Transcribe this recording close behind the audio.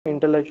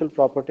intellectual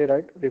property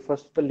right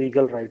refers to the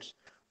legal rights.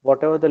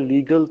 Whatever the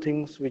legal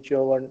things which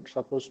you are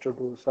supposed to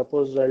do.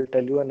 Suppose I'll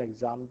tell you an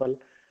example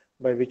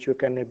by which you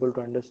can able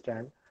to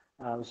understand.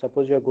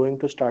 Suppose you are going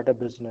to start a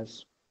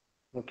business.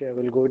 Okay,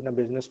 we'll go in a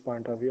business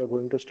point of view. You're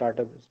going to start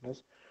a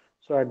business.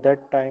 So at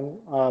that time,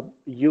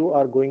 you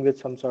are going with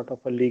some sort of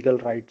a legal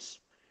rights.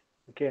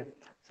 Okay,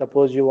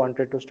 suppose you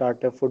wanted to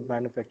start a food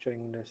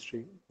manufacturing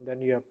industry,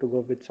 then you have to go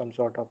with some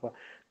sort of a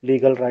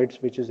legal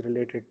rights which is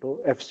related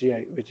to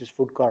FCI, which is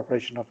Food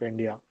Corporation of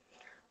India.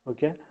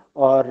 Okay,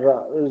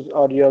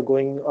 or you're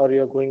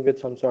going with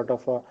some sort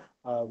of a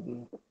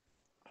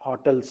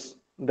hotels,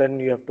 then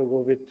you have to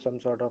go with some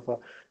sort of a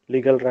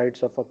legal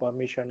rights of a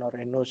permission or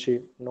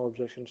NOC, no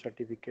objection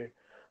certificate,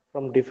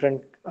 from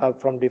different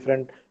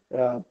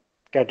uh,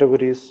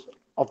 categories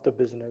of the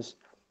business,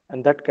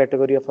 and that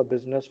category of a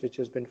business which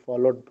has been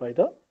followed by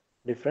the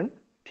different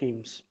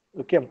themes.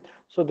 Okay,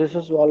 so this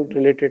is all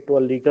related to a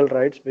legal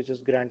rights which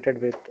is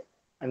granted with,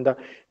 and the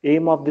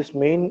aim of this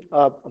main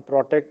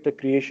protect the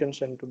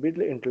creations and to be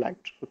the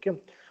intellect. Okay,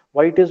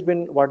 why it has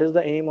been, what is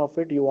the aim of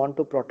it? You want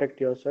to protect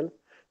yourself,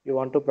 you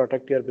want to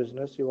protect your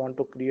business, you want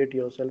to create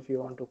yourself, you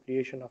want to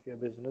creation of your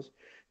business,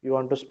 you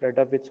want to spread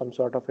up with some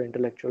sort of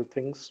intellectual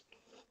things.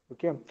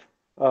 Okay,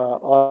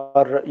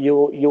 or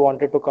you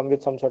wanted to come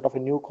with some sort of a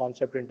new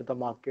concept into the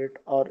market,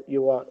 or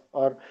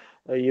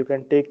you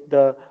can take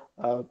the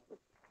uh,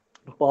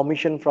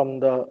 permission from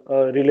the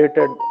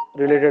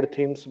related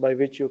themes by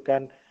which you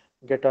can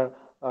get a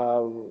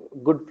uh,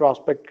 good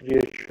prospect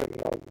creation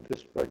of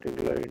this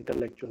particular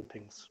intellectual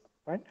things,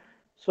 right?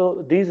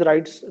 So these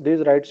rights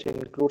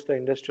includes the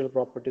industrial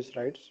properties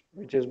rights,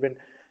 which has been,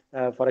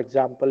 for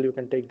example, you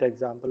can take the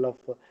example of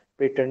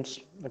patents.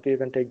 Okay, you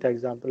can take the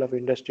example of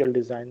industrial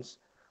designs,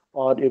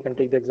 or you can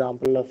take the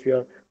example of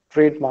your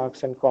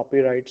trademarks and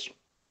copyrights.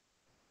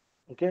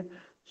 Okay,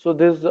 so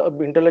this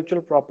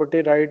intellectual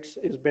property rights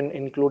has been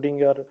including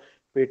your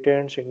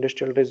patents,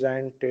 industrial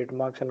design,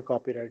 trademarks, and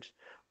copyrights.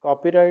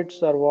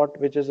 Copyrights are what,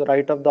 which is the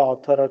right of the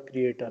author or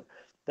creator.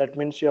 That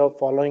means you are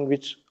following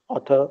which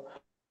author,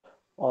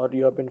 or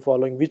you have been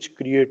following which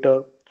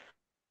creator,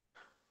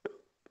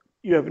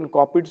 you have been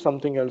copied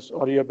something else,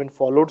 or you have been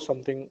followed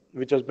something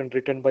which has been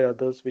written by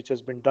others, which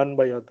has been done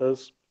by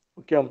others.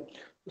 Okay,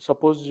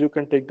 suppose you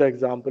can take the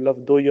example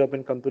of, though you have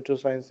been computer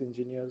science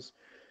engineers,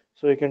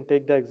 so you can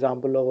take the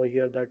example over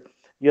here that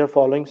you are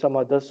following some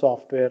other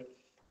software,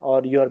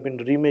 or you have been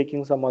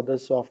remaking some other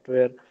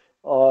software,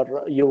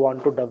 or you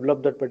want to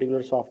develop that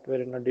particular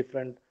software in a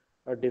different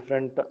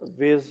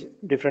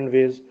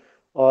ways,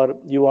 or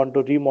you want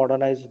to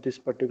remodernize this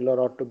particular,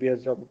 or to be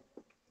as a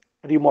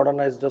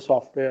remodernize the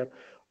software,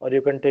 or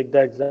you can take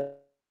the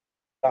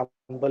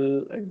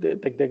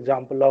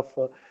example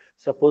of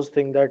suppose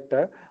thing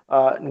that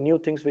new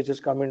things which is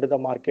come into the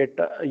market,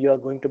 you are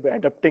going to be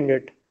adapting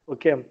it.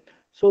 Okay,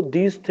 so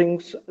these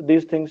things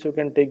you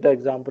can take the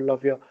example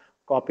of your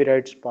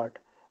copyrights part,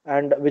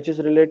 and which is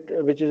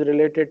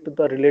related to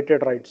the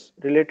related rights.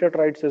 Related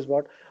rights is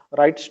what?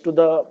 Rights to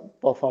the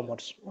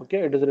performers. Okay,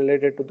 it is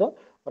related to the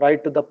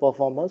right to the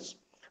performers.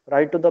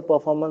 Right to the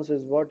performance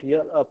is what?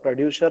 Here a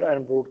producer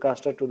and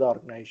broadcaster to the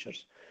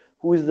organizers.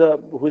 Who is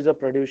the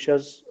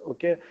producers?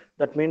 Okay,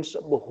 that means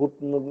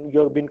you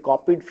have been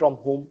copied from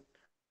whom?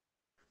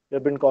 You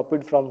have been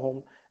copied from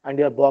whom, and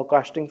you are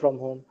broadcasting from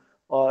whom?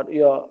 Or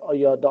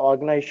you're the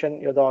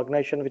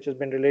organization which has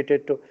been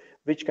related to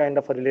which kind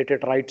of a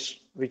related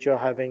rights which you're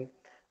having.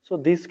 So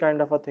these kind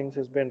of a things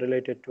has been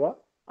related to a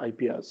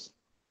IPRs,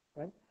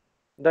 right?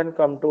 Then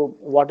come to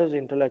what is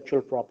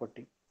intellectual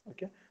property.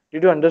 Okay,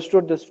 did you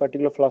understood this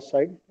particular plus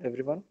side,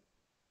 everyone?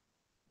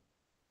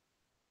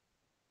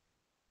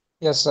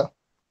 Yes, sir.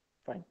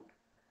 Fine.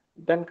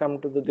 Then come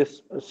to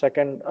this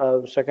second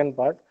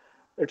part.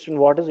 It's in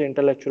what is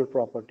intellectual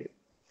property.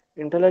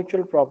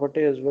 Intellectual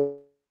property is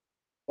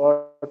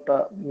what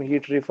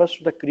it refers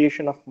to the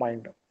creation of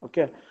mind.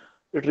 Okay,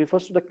 it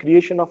refers to the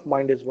creation of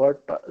mind is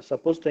what,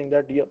 suppose think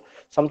that you,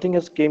 something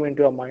has came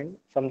into your mind,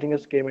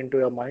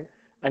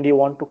 and you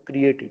want to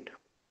create it,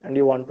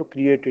 you want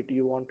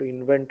to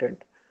invent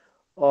it,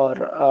 or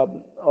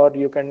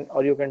you can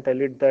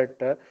tell it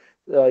that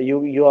you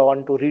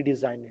want to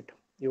redesign it,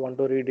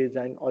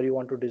 or you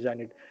want to design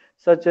it,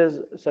 such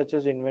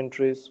as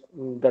inventories.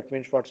 That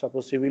means what?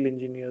 Suppose civil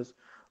engineers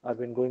have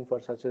been going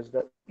for such as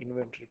the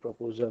inventory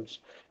proposals.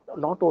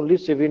 Not only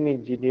civil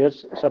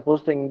engineers,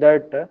 suppose think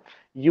that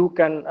you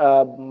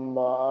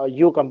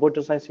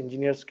computer science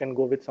engineers can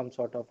go with some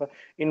sort of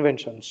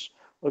inventions.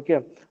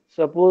 Okay,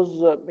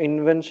 suppose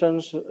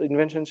inventions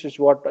is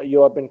what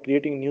you have been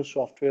creating new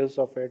softwares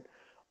of it,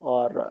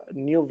 or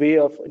new way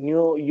of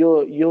new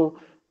you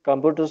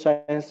computer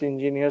science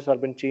engineers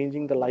have been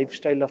changing the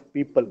lifestyle of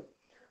people,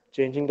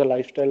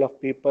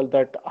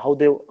 that how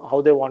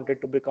they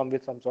wanted to become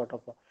with some sort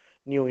of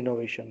new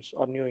innovations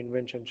or new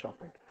inventions of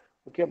it.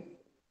 Okay,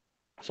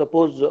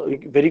 suppose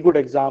very good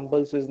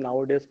examples is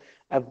nowadays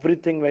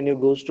everything when you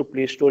goes to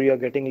Play Store, you are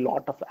getting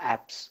lot of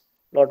apps.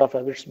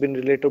 It's been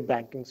related to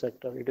banking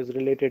sector, it is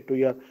related to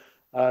your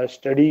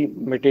study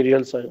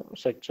materials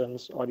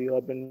sections, or you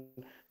have been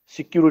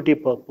security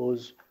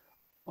purpose,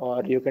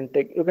 or you can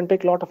take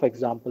a lot of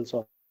examples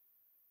of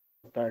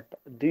that.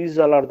 These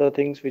all are the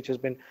things which has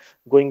been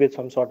going with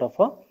some sort of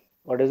a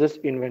what is this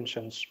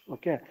inventions.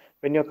 Okay,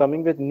 when you're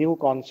coming with new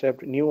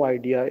concept, new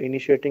idea,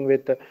 initiating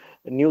with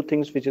new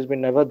things which has been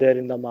never there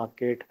in the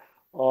market,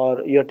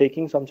 or you're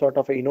taking some sort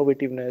of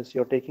innovativeness,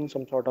 you're taking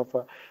some sort of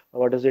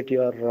what is it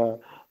your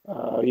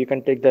you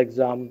can take the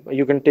exam,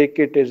 you can take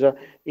it as a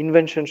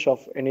inventions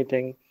of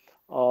anything,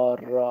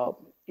 or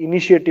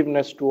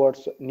initiativeness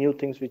towards new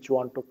things which you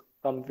want to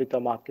come with the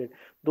market.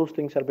 Those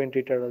things are being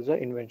treated as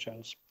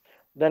inventions.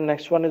 Then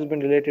next one has been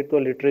related to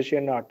literacy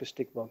and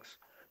artistic works.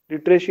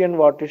 Literacy and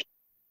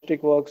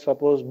artistic works,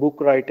 suppose book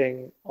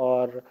writing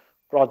or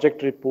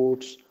project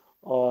reports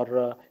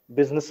or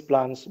business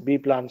plans, B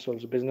plans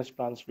also. Business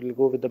plans will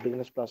go with the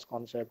business plus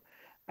concept,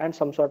 and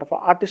some sort of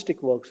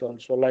artistic works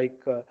also,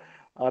 like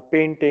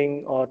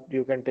painting, or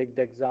you can take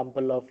the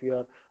example of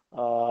your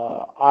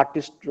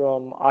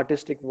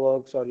artistic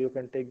works, or you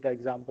can take the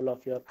example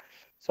of your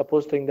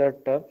suppose thing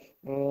that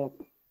mm,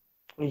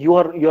 you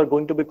are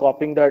going to be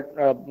copying that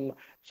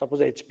suppose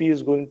HP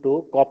is going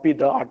to copy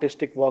the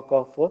artistic work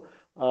of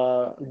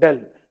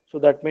Dell, so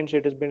that means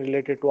it has been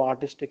related to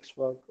artistic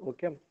work.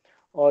 Okay,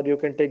 or you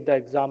can take the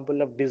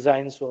example of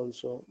designs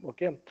also.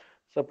 Okay,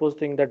 suppose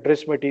think that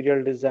dress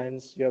material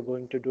designs, you are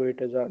going to do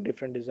it as a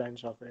different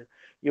designs of it.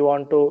 You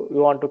want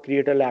to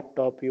create a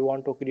laptop, you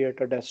want to create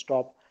a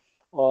desktop,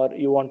 or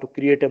you want to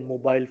create a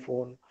mobile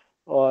phone,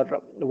 or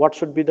what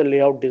should be the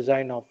layout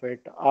design of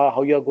it,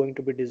 how you are going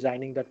to be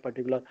designing that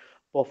particular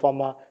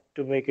performer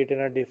to make it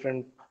in a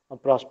different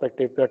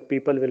perspective that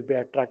people will be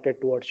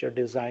attracted towards your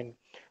design.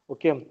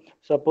 Okay,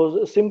 suppose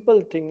a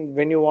simple thing,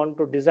 when you want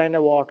to design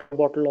a water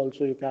bottle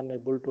also, you can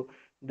able to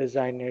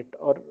design it,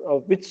 or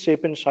which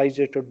shape and size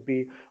it would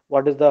be,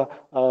 what is the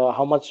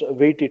how much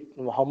weight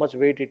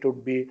it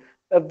would be,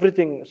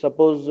 everything.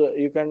 Suppose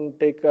you can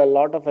take a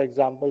lot of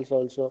examples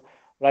also.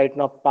 Right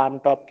now, Palm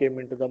Top came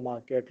into the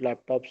market,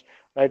 laptops.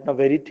 Right now,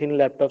 very thin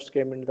laptops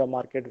came into the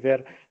market,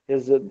 where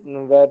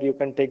you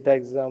can take the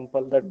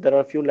example that there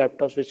are a few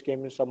laptops which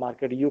came into the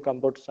market. You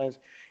computer science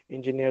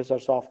engineers or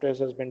softwares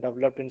has been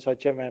developed in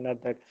such a manner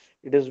that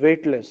it is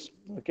weightless.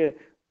 Okay,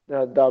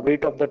 the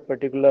weight of that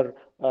particular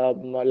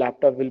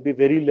laptop will be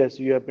very less.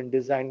 You have been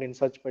designed in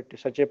such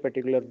a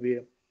particular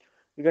way.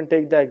 You can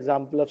take the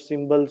example of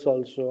symbols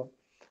also.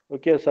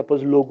 Okay,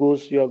 suppose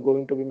logos, you are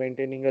going to be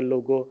maintaining a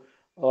logo,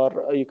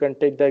 or you can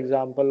take the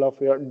example of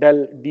your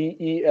Dell,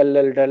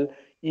 Dell, Dell.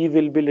 E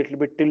will be little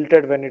bit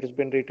tilted when it has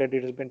been treated.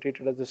 It has been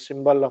treated as a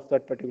symbol of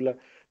that particular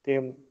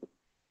theme.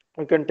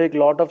 You can take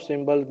lot of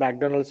symbols.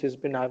 McDonald's has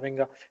been having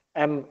a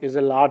M is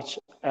a large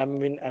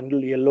M in and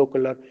yellow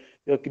color.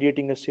 You're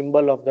creating a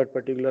symbol of that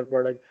particular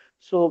product.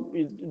 So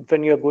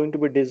when you're going to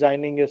be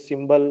designing a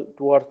symbol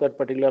towards that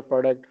particular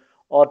product,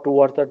 or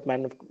towards that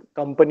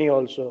company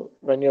also,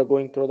 when you're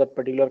going through that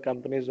particular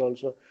companies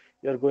also,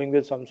 you're going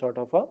with some sort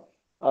of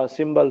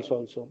symbols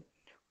also.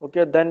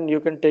 Okay, then you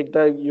can take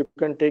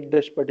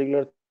this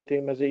particular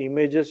theme as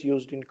images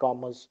used in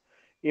commerce.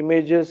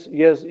 Images,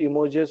 yes,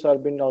 emojis are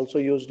been also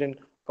used in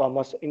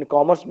commerce. In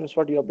commerce means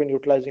what you have been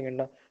utilizing in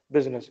the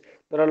business.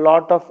 There are a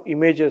lot of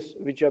images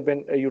which you have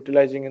been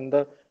utilizing in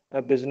the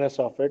business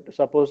of it.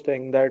 Suppose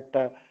saying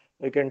that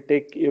you can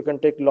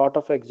take lot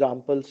of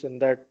examples in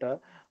that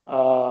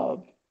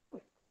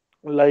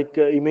like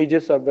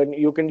images are when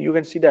you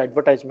can see the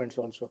advertisements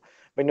also.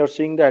 When you're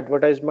seeing the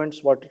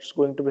advertisements, what it's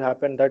going to be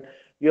happen that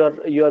you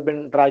have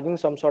been dragging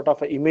some sort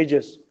of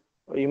images,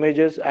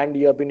 and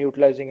you have been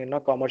utilizing in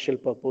a commercial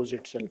purpose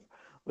itself.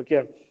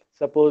 Okay,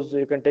 suppose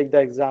you can take the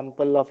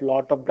example of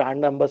lot of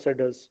brand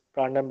ambassadors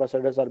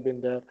are been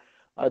there.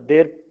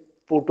 Their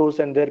photos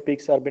and their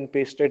pics are been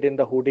pasted in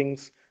the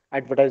hoardings,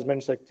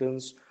 advertisement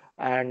sections,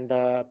 and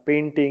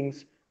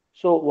paintings.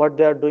 So what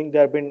they are doing, they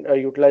have been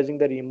utilizing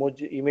their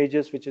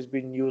images which has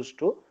been used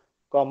to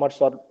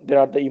commerce, or there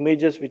are the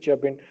images which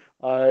have been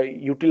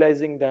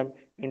utilizing them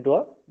into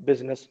a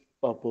business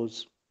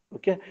purpose.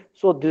 Okay,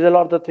 so these are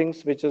all the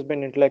things which has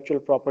been intellectual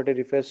property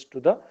refers to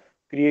the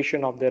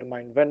creation of their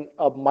mind.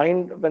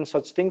 When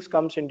such things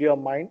comes into your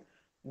mind,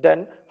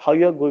 then how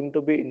you are going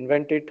to be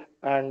invent it,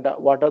 and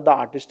what are the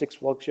artistic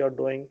works you are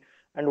doing,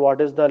 and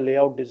what is the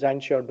layout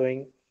designs you are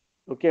doing.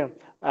 Okay,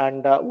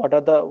 and what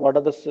is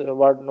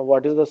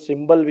the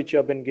symbol which you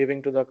have been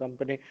giving to the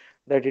company,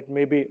 that it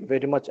may be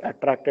very much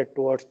attracted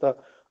towards the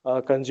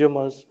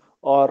consumers.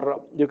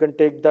 Or you can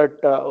take that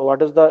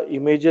what is the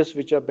images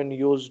which have been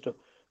used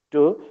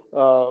to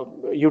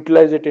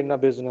utilize it in a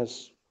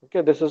business.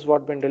 Okay, this is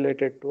what been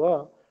related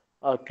to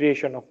a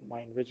creation of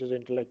mind, which is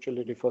intellectual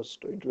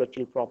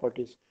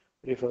properties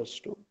refers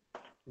to.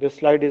 This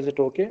slide, is it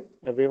okay,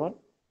 everyone?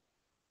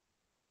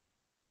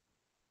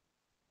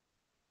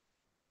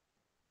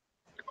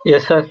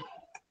 Yes, sir.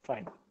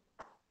 Fine.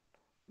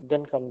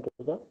 Then come to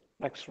the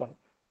next one,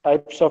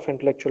 types of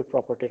intellectual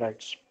property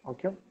rights.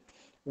 Okay,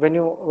 when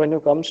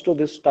you comes to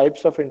this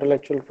types of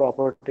intellectual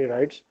property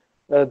rights,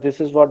 this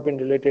is what been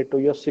related to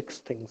your six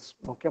things.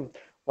 Okay,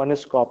 one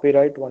is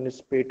copyright, one is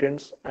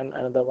patents, and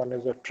another one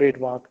is a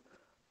trademark.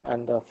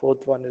 and the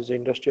fourth one is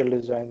industrial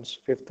designs,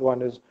 fifth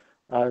one is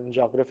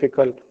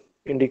geographical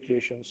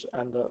indications,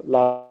 and the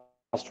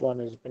last one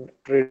has been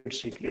trade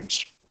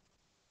secrets.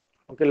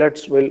 Okay,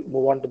 we'll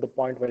move on to the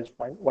point wise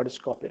point. What is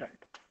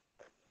copyright?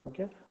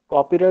 Okay,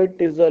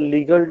 copyright is a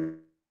legal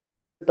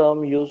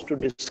term used to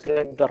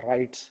describe the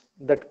rights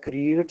that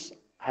creates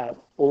have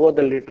over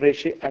the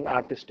literacy and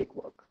artistic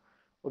work.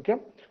 Okay,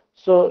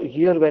 so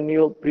here when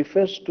you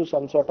prefers to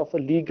some sort of a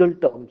legal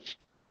terms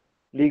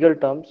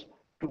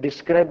to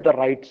describe the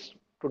rights,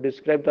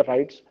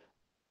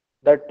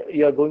 that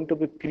you are going to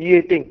be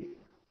creating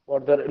for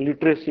the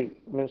literacy,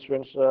 means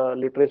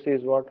literacy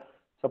is what,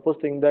 suppose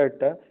think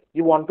that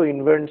you want to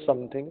invent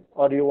something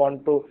or you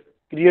want to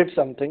create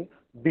something,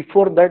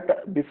 before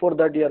that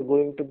you are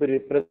going to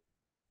be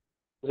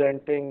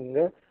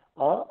representing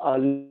a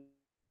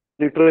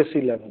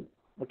literacy level.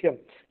 Okay,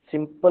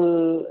 in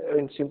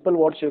simple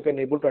words you can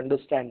able to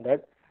understand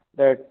that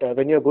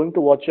when you are going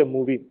to watch a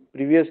movie,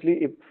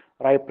 previously if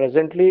right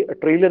presently a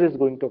trailer is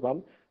going to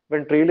come,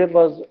 when trailer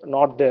was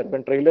not there,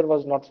 when trailer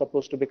was not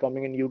supposed to be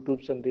coming in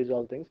YouTubes and these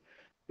all things,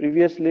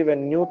 previously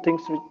when new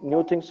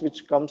things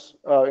which comes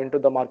into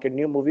the market,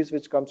 new movies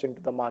which comes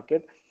into the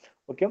market,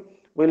 okay,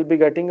 we'll be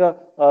getting a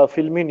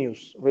filmy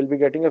news,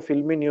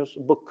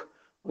 book.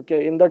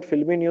 Okay, in that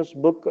filmy news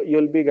book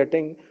you'll be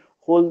getting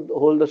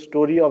whole the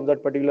story of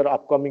that particular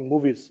upcoming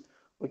movies.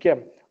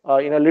 Okay,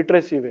 in a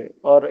literacy way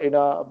or in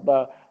a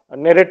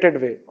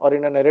narrated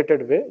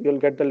way you'll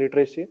get the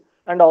literacy,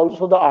 and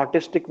also the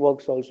artistic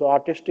works. Also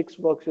artistic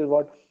works is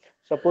what,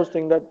 suppose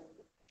think that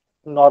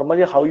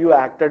normally how you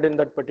acted in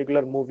that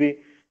particular movie,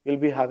 you'll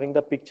be having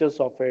the pictures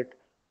of it.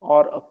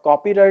 Or a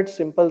copyright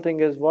simple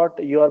thing is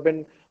what, you have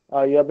been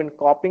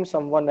copying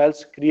someone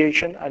else's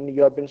creation and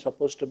you have been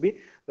supposed to be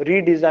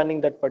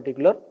redesigning that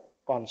particular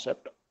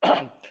concept.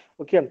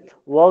 Okay,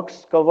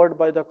 works covered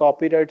by the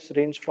copyrights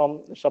range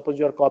from, suppose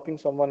you are copying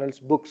someone else's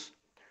books,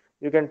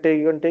 you can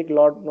take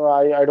lot, no,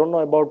 I don't know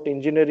about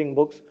engineering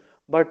books,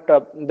 but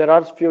there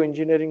are few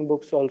engineering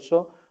books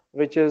also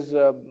which has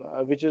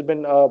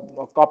been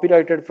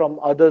copyrighted from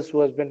others who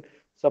has been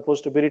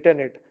supposed to be written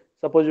it.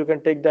 Suppose you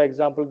can take the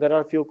example, there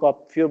are few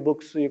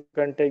books, you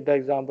can take the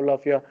example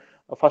of your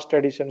first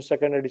edition,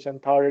 second edition,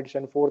 third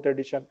edition, fourth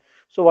edition.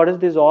 So what is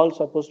this all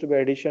supposed to be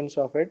editions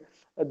of it?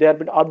 They have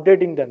been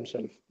updating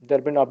themselves, they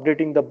have been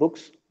updating the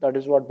books, that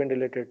is what been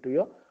related to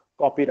your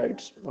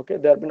copyrights. Okay,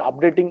 they have been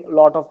updating a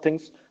lot of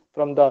things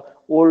from the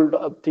old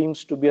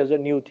themes to be as a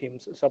new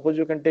themes. Suppose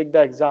you can take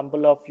the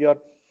example of your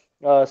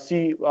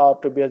C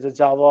to be as a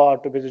Java or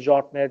to be as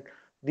a .NET.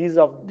 These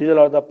are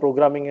the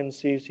programming in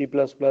C, C++.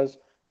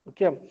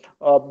 Okay,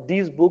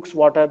 these books,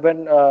 what have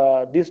been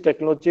this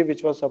technology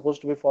which was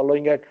supposed to be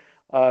following at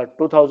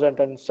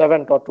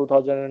 2007 or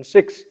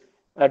 2006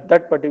 at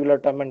that particular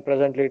time, and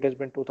presently it has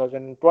been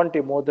 2020,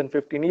 more than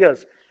 15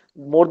 years.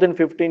 More than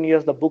 15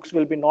 years, the books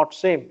will be not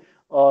same,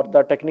 or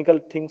the technical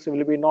things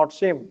will be not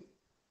same.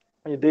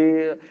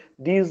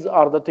 These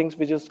are the things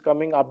which is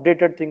coming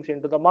updated things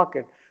into the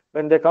market.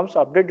 When there comes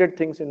updated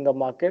things in the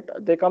market,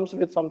 they comes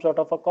with some sort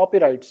of a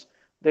copyrights,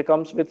 they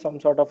comes with some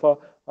sort of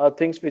a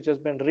things which has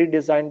been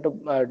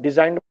redesigned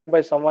designed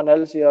by someone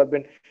else, you have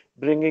been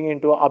bringing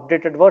into an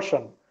updated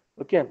version.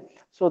 Okay,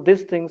 so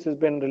these things has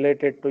been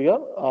related to your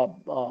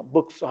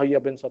books, how you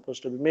have been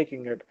supposed to be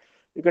making it.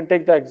 You can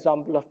take the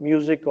example of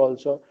music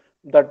also.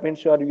 That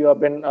means you have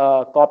been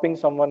copying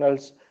someone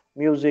else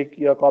music,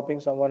 you are copying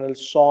someone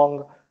else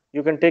song.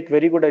 You can take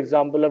very good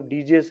example of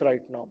DJs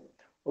right now.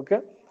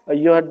 Okay,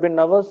 you have been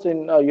never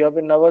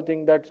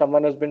think that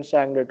someone has been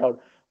sang it out.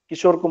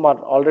 Kishore Kumar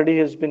already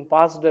has been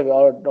passed away.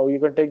 Or now you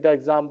can take the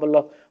example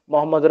of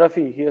Mohammed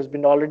Rafi. He has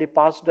been already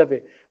passed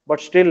away, but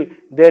still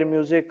their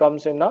music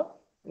comes in a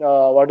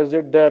what is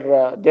it?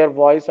 Their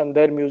voice and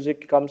their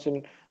music comes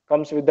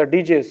with the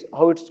DJs.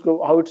 How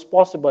it's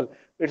possible?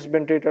 It's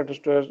been treated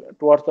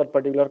towards that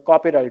particular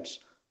copyrights.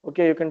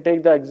 Okay, you can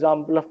take the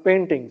example of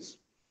paintings.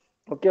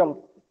 Okay,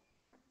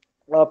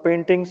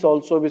 paintings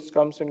also which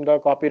comes in the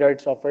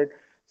copyrights of it.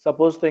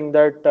 Suppose think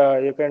that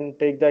you can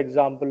take the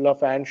example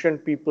of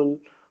ancient people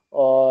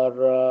or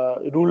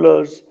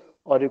rulers,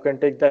 or you can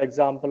take the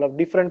example of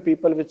different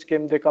people which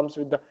came, they comes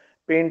with the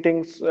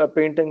paintings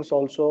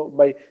also.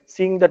 By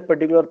seeing that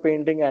particular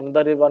painting,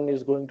 another one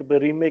is going to be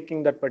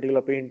remaking that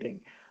particular painting.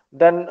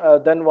 Then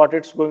what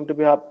it's going to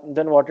be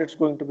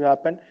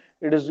happen,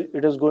 it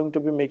is going to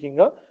be making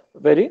a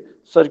very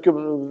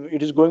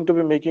it is going to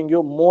be making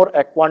you more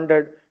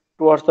acquainted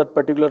towards that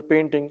particular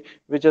painting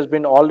which has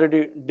been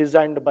already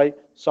designed by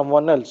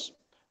someone else,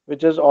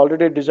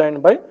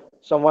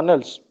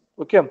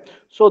 okay.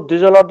 So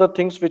these are all the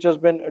things which has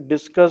been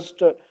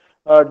discussed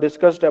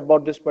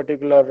about this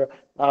particular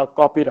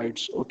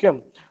copyrights.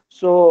 Okay,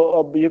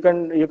 so you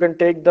can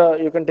take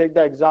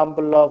the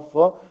example of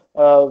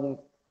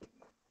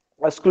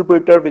a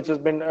sculptor which has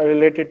been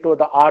related to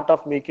the art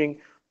of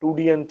making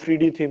 2D and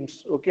 3D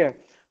themes. Okay,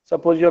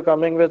 suppose you're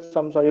coming with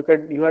some, so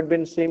you had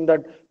been seeing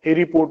that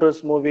Harry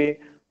Potter's movie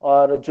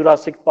or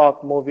Jurassic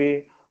Park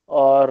movie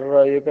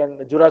or you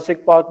can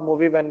Jurassic Park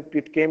movie when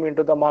it came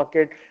into the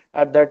market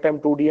at that time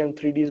 2D and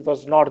 3D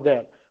was not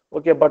there.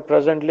 Okay, but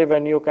presently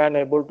when you can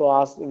able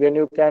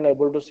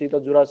to see the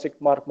Jurassic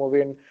Park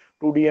movie in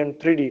 2D and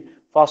 3D,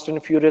 Fast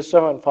and Furious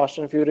 7, Fast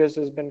and Furious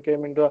has been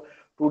came into a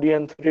 2D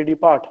and 3D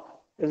part,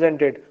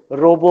 isn't it?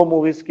 Robo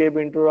movies came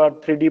into a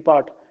 3D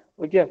part.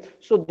 Okay,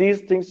 so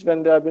these things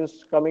when they have been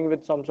coming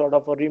with some sort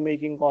of a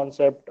remaking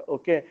concept,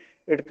 okay,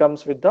 it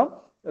comes with the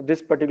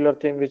this particular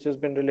thing which has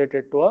been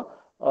related to a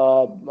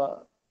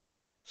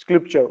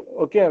sculpture,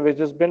 okay, which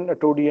has been a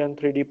 2D and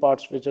 3D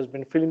parts, which has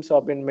been films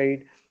have been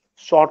made,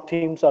 short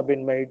themes have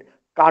been made,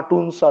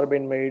 cartoons are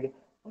been made,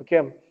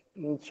 okay.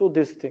 So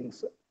these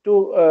things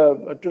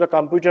to the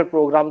computer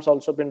programs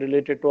also been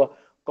related to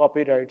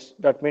copyrights.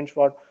 That means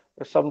what,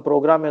 some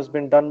program has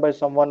been done by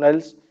someone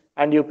else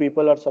and you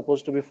people are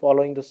supposed to be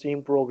following the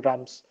same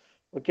programs,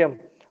 okay,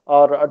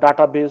 or a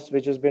database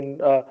which has been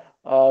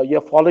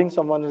you're following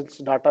someone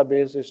else's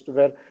database is to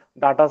where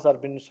data are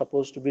been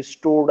supposed to be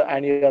stored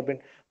and you have been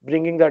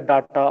bringing that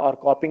data or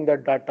copying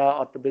that data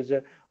or to be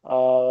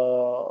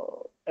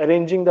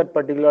arranging that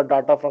particular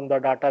data from the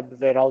data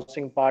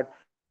warehousing part,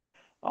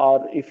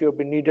 or if you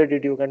needed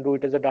it you can do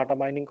it as a data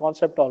mining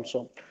concept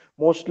also.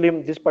 Mostly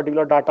this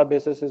particular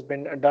databases has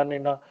been done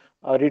in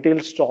retail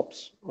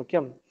shops,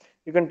 okay.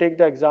 You can take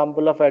the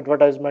example of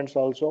advertisements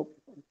also.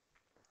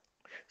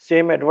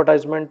 Same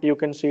advertisement you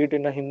can see it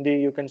in a Hindi,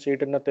 you can see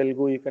it in a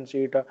Telugu, you can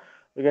see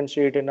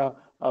it in a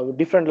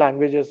different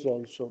languages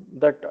also.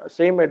 That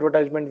same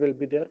advertisement will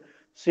be there,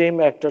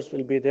 same actors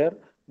will be there,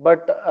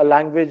 but a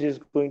language is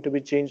going to be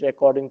changed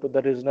according to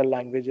the regional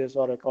languages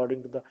or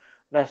according to the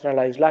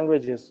nationalized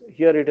languages.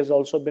 Here it has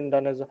also been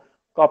done as a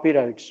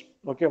copyrights,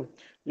 okay.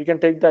 You can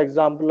take the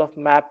example of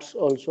maps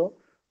also.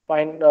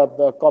 Find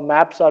the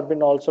maps are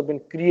been also been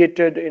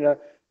created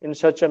in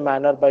such a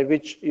manner by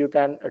which you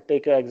can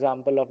take an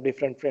example of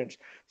different friends.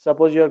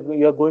 Suppose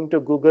you're going to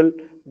Google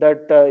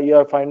that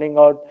you're finding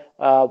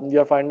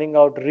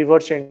out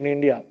rivers in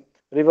India.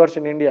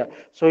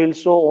 So he'll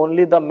show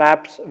only the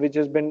maps which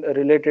has been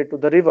related to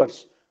the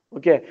rivers.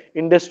 Okay,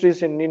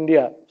 industries in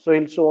India. So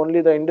he'll show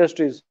only the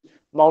industries.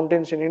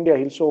 Mountains in India.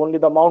 He'll show only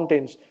the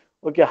mountains.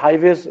 Okay,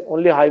 highways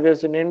only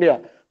highways in India.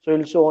 So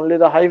he'll show only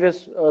the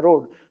highways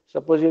road.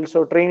 Suppose he'll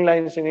show train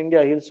lines in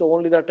India. He'll show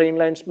only the train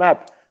lines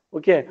map.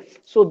 Okay,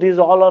 so these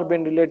all are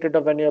been related to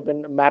when you have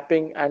been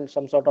mapping and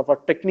some sort of a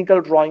technical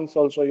drawings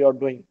also you are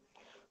doing.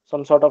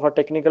 Some sort of a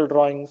technical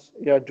drawings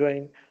you are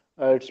doing.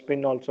 It's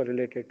been also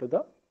related to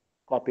the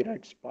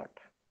copyrights part.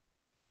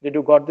 Did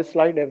you got this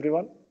slide,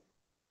 everyone?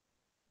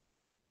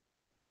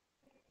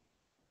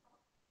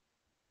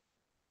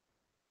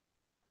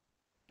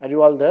 Are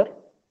you all there?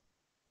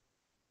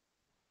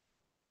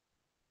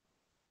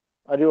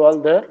 Are you all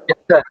there? Yes,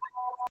 sir.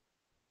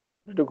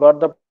 Did you got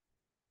the point?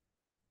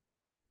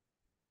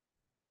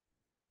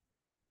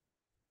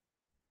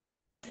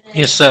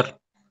 Yes, sir.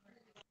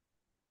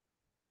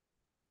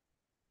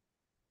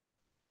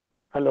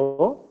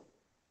 Hello?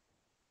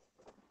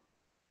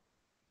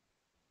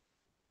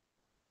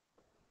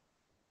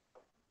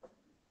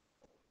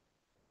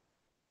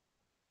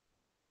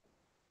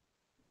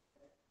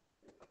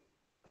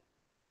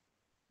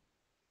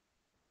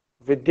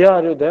 Vidya,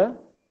 are you there?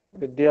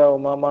 Vidya,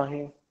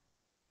 Umamahi,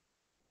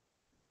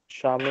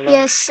 Shamla.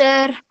 Yes,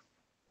 sir.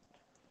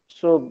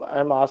 So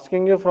I'm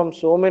asking you from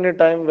so many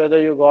time whether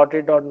you got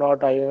it or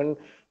not.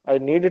 I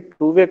need a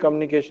two-way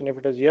communication. If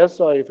it is yes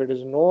or if it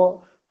is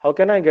no, how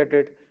can I get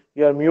it?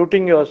 You are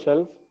muting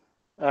yourself,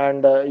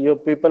 and your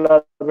people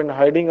have been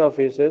hiding your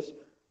faces.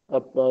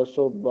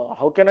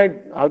 How can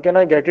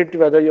I get it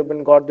whether you've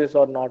been got this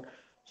or not?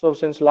 So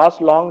since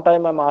last long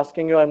time I'm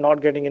asking you, I'm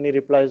not getting any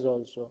replies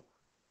also.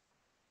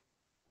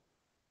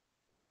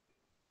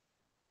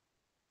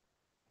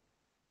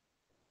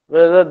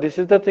 Whether this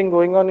is the thing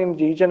going on in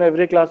each and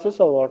every classes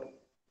or what?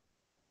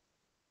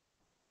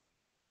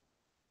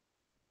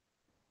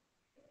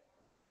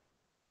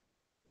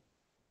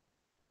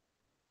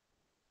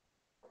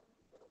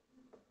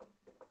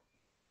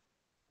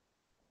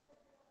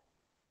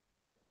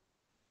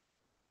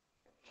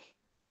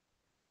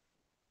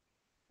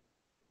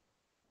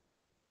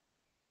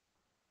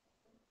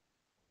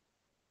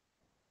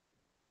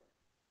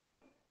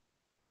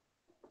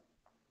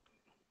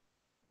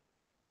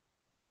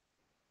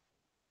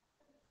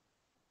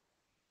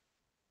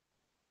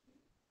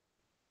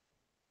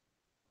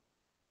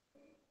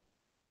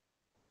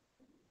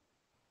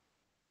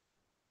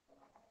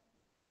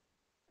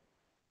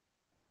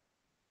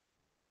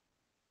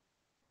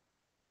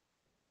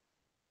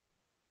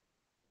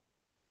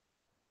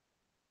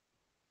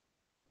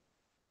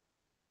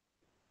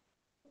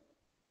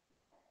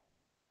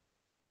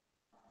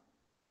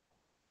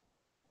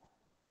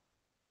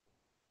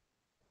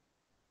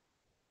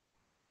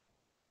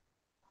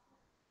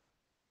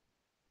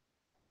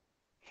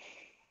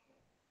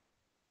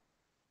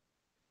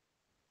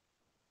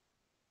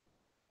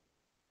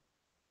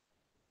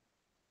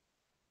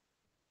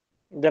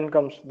 Then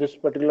comes this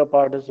particular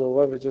part is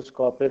over, which is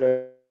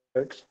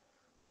copyrights.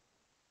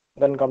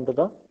 Then come to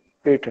the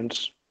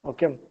patents.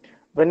 Okay.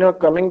 When you're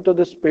coming to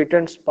this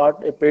patents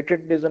part, a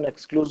patent is an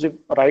exclusive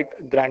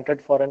right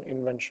granted for an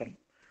invention.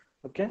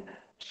 Okay,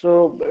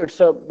 so it's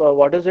a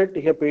what is it?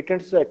 Here,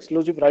 patent is an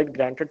exclusive right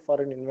granted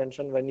for an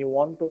invention. When you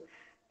want to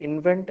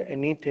invent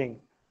anything,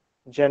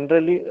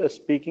 generally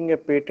speaking, a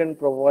patent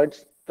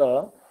provides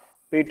the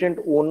patent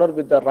owner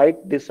with the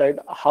right decide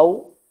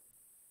how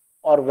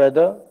or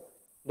whether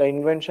the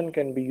invention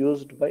can be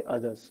used by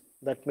others.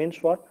 That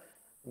means what?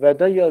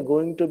 Whether you are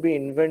going to be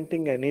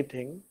inventing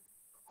anything,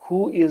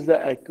 who is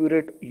the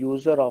accurate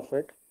user of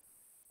it,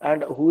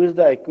 and who is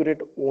the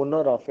accurate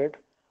owner of it,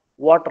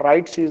 what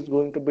rights is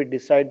going to be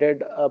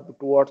decided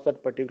towards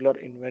that particular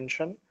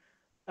invention,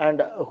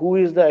 and who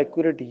is the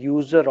accurate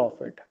user of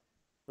it.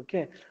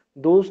 Okay,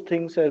 those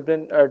things have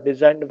been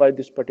designed by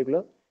this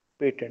particular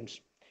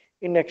patents.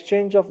 In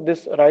exchange of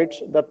this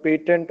rights, the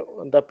patent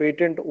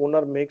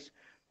owner makes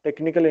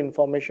technical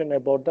information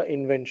about the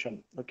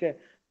invention. Okay,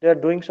 they are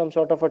doing some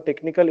sort of a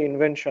technical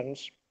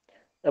inventions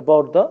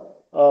about the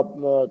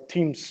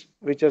themes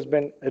which has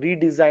been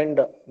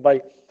redesigned by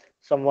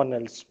someone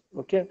else.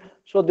 Okay,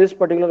 so this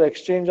particular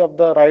exchange of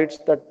the rights,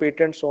 that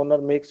patents owner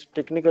makes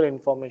technical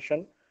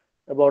information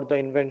about the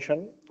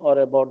invention or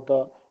about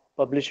the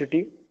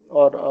publicity,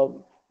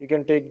 or you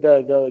can take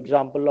the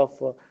example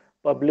of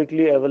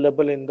publicly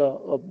available in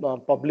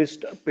the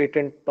published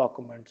patent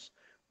documents.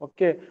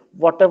 Okay,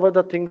 whatever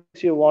the things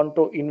you want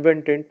to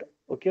invent it,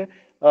 okay,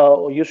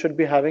 you should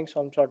be having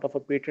some sort of a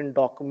patent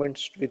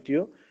documents with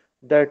you,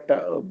 that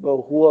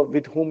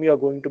with whom you are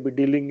going to be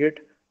dealing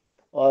it,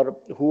 or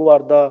who are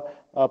the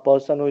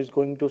person who is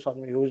going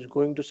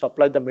to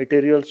supply the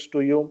materials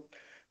to you,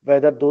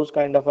 whether those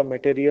kind of a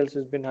materials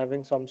has been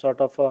having some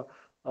sort of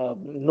a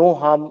no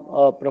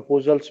harm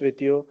proposals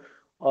with you,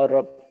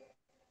 or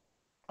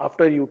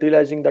after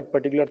utilizing that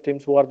particular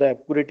themes, who are the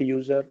accurate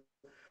user.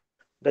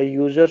 The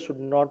user should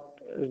not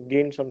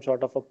gain some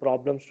sort of a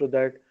problems to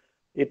that.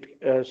 It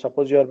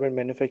suppose you have been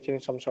manufacturing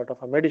some sort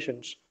of a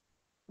medicines.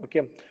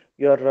 Okay,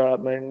 you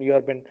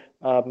have been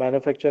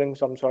manufacturing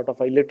some sort of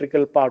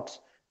electrical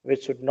parts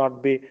which should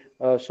not be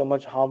so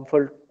much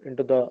harmful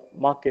into the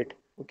market.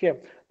 Okay,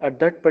 at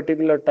that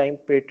particular time,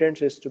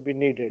 patents is to be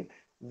needed,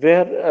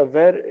 where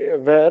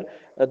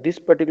this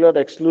particular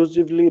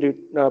exclusively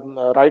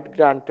right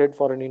granted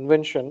for an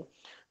invention,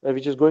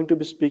 which is going to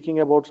be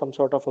speaking about some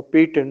sort of a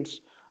patents,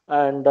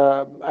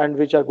 and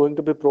which are going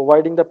to be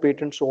providing the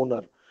patents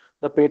owner.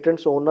 The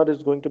patents owner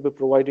is going to be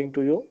providing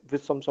to you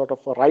with some sort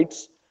of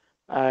rights,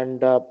 and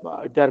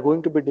they are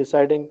going to be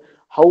deciding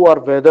how or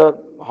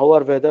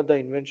whether the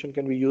invention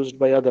can be used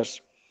by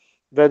others,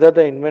 whether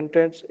the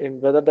inventors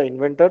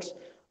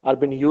are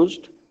being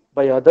used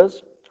by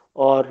others,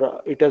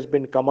 or it has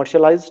been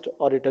commercialized,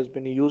 or it has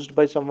been used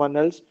by someone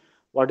else.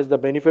 What is the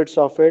benefits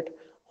of it?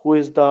 Who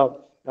is the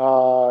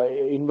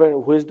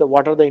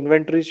what are the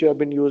inventories you have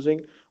been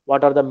using?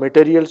 What are the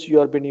materials you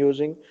have been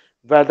using?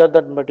 Whether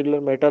that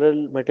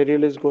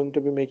material is going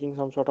to be making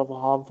some sort of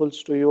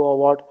harmfuls to you or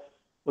what?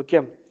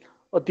 Okay,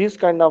 these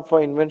kind of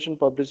invention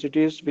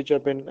publicities which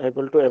have been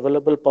able to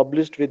available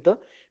published with the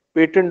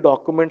patent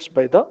documents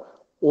by the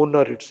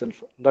owner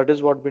itself. That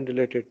is what been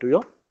related to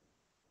your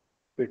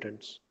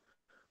patents.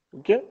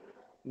 Okay,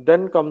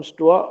 then comes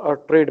to a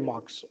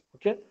trademarks.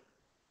 Okay,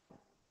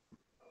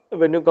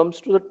 when it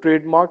comes to the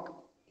trademark,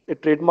 a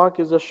trademark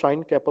is a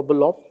sign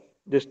capable of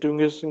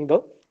distinguishing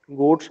the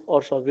goods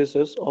or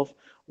services of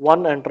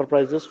one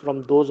enterprises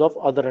from those of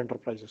other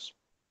enterprises.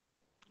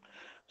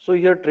 So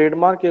here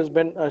trademark has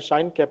been a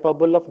sign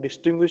capable of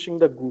distinguishing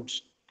the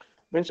goods,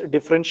 means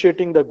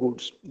differentiating the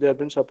goods. They have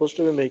been supposed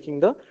to be making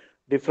the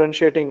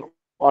differentiating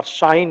or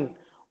sign,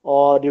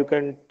 or you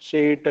can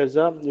say it as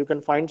a, you can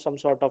find some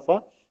sort of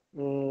a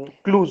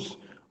clues,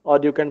 or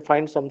you can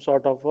find some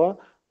sort of a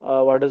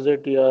what is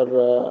it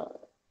here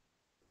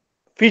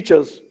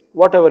features,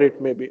 whatever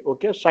it may be.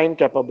 Okay, sign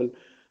capable.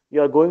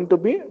 You are going to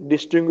be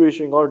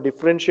distinguishing or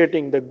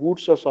differentiating the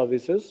goods or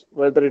services,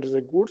 whether it is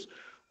a goods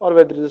or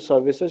whether it is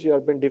services. You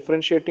have been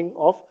differentiating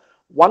of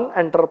one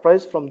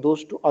enterprise from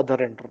those to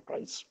other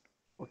enterprise.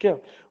 Okay,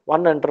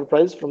 one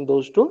enterprise from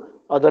those to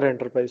other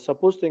enterprise.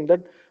 Suppose think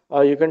that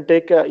you can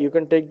take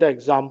the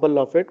example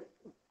of it.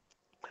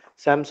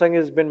 Samsung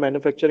has been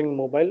manufacturing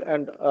mobile,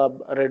 and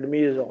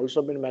Redmi has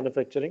also been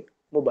manufacturing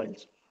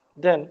mobiles.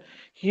 Then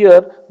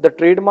here the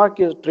trademark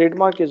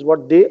is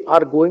what they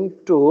are going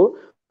to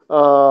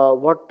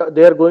what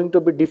they are going to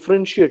be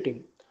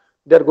differentiating.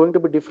 They are going to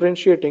be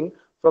differentiating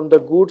from the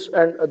goods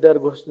and their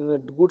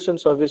goods and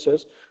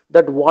services,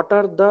 that what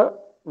are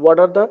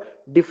the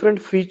different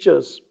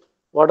features,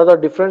 what are the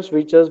different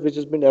features which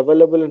has been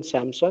available in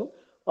Samsung,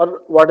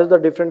 or what is the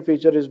different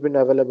feature has been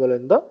available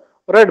in the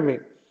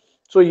Redmi.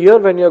 So here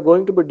when you are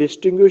going to be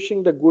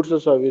distinguishing the goods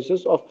or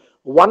services of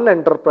one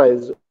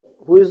enterprise,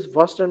 who is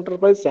first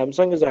enterprise,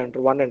 Samsung is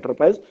one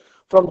enterprise,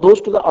 from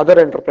those to the other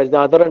enterprise. The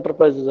other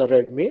enterprise is a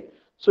Redmi.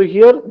 So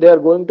here they are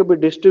going to be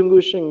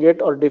distinguishing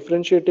it or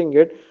differentiating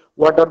it.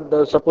 What are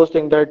the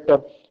supposing that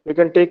you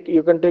can take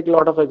a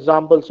lot of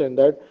examples in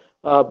that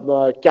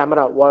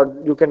camera.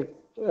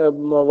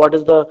 What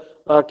is the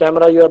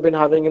camera you have been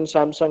having in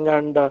Samsung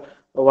and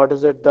what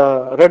is it,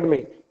 the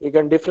Redmi, you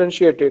can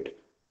differentiate it.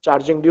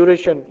 Charging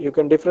duration, you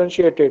can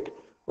differentiate it.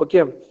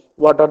 Okay,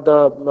 what are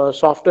the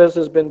softwares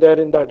has been there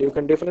in that, you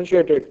can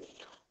differentiate it.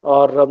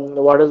 Or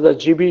what is the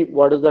GB,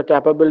 what is the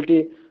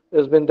capability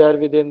has been there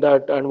within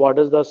that, and what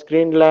is the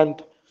screen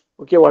length,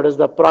 okay, what is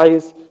the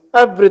price,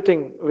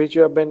 everything which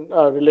you have been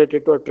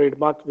related to a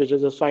trademark, which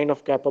is a sign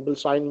of capable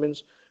sign,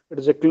 means it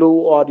is a clue,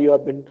 or you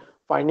have been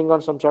finding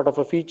on some sort of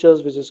a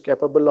features which is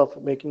capable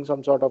of making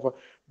some sort of a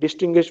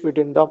distinguish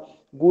between the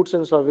goods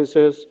and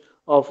services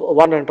of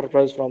one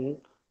enterprise from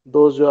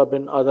those who have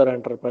been other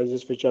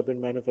enterprises which have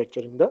been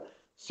manufacturing the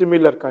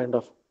similar kind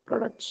of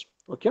products.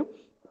 Okay,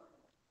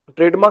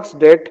 trademarks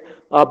date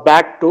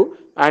back to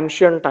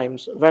ancient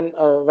times, when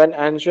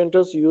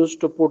ancients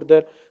used to put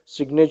their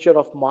signature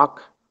of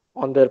mark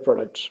on their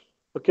products.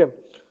 Okay,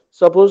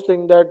 suppose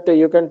think that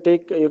you can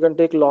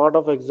take lot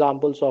of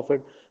examples of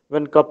it.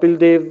 When Kapil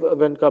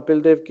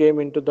Dev came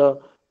into the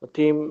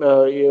theme,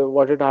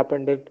 what had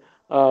happened, it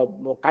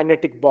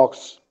kinetic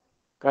box,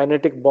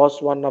 kinetic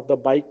boss, one of the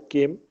bike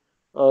came.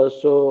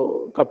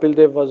 So Kapil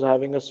Dev was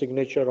having a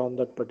signature on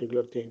that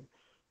particular thing.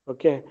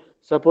 Okay,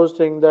 suppose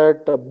think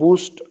that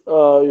boost,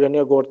 when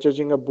you're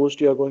purchasing a boost,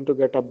 you are going to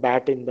get a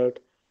bat in that,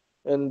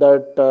 and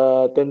that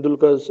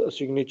Tendulkar's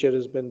signature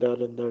has been there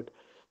in that.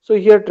 So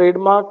here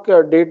trademark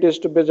date is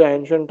to be the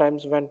ancient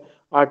times when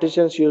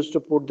artisans used to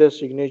put their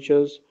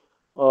signatures,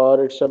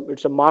 or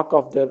it's a mark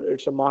of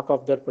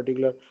their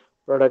particular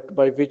product,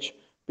 by which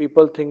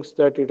people thinks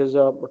that it is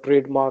a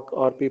trademark,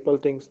 or people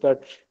thinks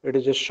that it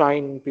is a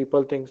shine,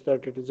 people thinks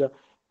that it is a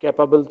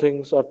capable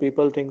things, or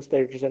people thinks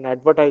that it is an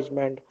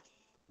advertisement,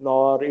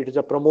 nor it is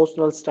a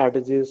promotional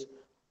strategies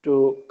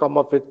to come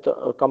up with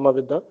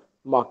the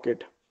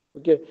market.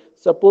 Okay,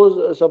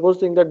 suppose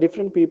think that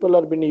different people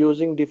are been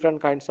using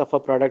different kinds of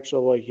products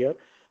over here.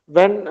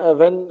 When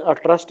a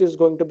trust is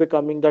going to be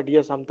coming that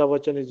yes, Amitabh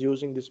Bachchan is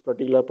using this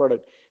particular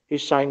product,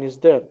 his shine is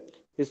there,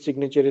 his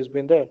signature has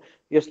been there.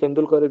 Yes,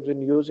 Tendulkar has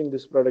been using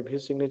this product,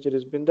 his signature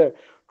has been there.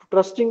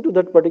 Trusting to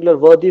that particular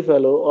worthy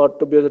fellow, or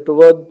to be the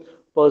toward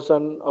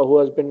person who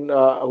has been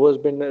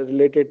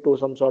related to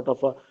some sort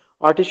of a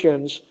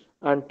artisans,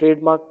 and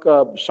trademark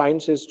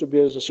shines is to be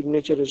as a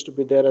signature is to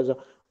be there as a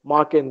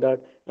mark in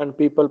that, and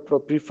people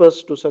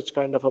prefers to such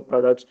kind of a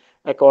products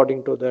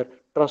according to their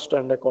trust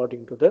and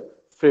according to their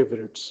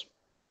favorites.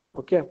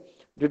 Okay,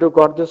 did you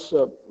got this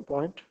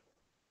point?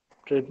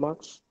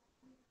 Trademarks.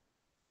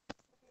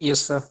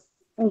 Yes, sir.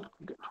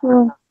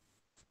 True.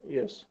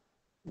 Yes.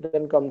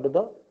 Then come to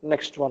the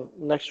next one.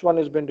 Next one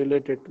has been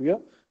related to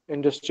your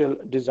industrial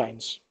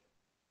designs.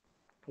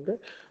 Okay.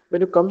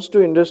 When it comes to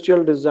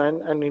industrial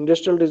design, and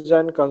industrial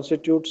design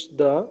constitutes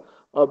the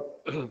uh,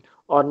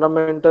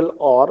 ornamental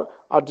or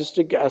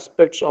artistic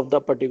aspects of the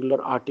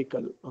particular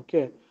article.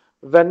 Okay.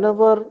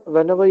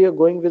 Whenever you're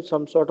going with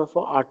some sort of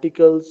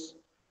articles,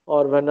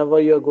 or whenever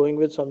you're going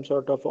with some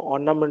sort of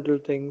ornamental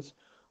things,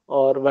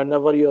 or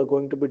whenever you are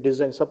going to be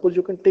design, suppose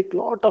you can take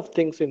lot of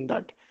things in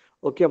that.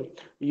 Okay,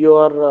 you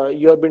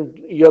have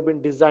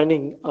been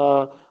designing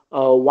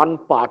one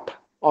part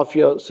of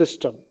your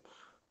system,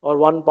 or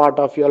one part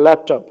of your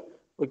laptop.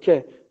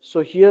 Okay,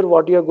 so here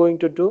what you are going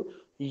to do,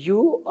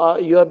 you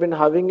have been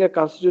having a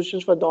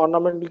constitutions for the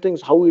ornamental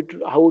things, how it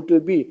will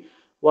be,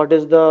 what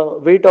is the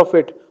weight of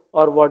it,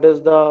 or what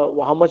is the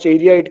how much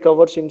area it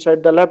covers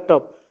inside the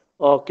laptop.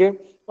 Okay,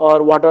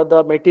 or what are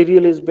the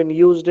material is been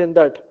used in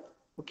that.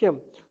 Okay,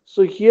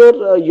 so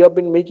here you have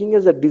been making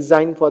as a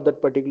design for that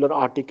particular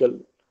article.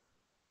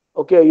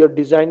 Okay, you're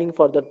designing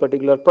for that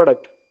particular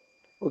product.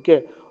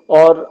 Okay,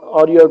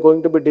 or you are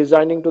going to be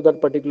designing to that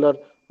particular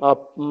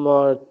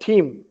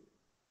theme.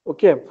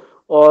 Okay,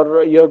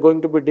 or you are going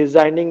to be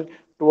designing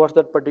towards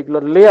that particular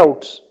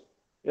layouts,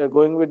 you are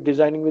going with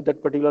designing with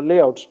that particular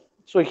layouts.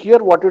 So here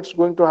what it's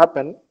going to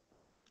happen,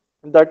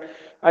 that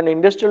an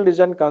industrial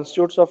design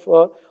constitutes of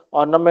a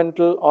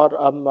ornamental,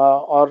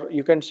 or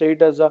you can say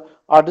it as a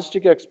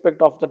artistic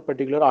aspect of that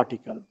particular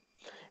article.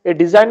 A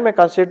design may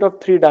consist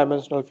of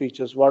three-dimensional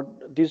features.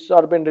 What these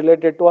are been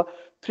related to a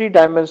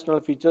three-dimensional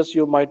features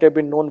you might have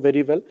been known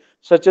very well,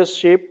 such as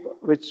shape,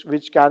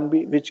 which can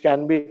be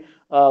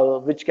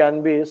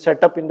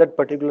set up in that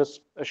particular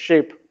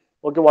shape.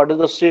 Okay, what is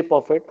the shape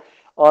of it,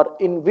 or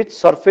in which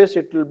surface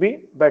it will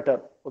be better.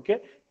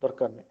 Okay,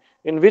 darkar nahi.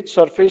 In which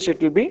surface it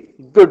will be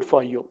good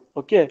for you.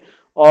 Okay,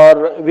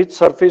 or which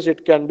surface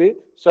it can be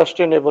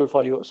sustainable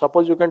for you.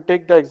 Suppose you can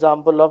take the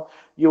example of,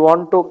 you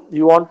want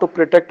to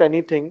protect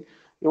anything,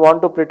 in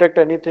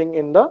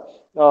the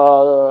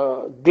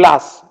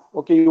glass.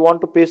 Okay, you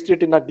want to paste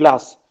it in a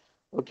glass.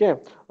 Okay,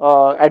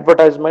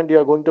 advertisement, you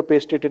are going to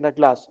paste it in a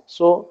glass,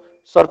 so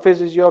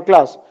surface is your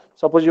glass.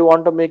 Suppose you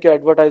want to make an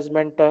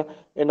advertisement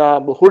in a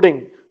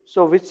hooding,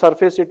 so which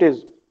surface it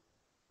is.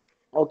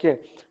 Okay,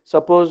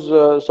 suppose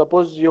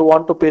you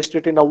want to paste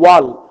it in a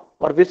wall,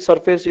 or which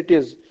surface it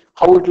is,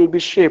 how it will be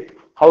shaped,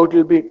 how it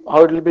will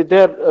be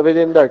there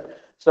within that.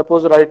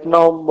 Suppose right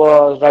now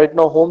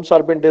homes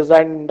are been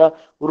designed in the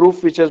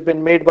roof which has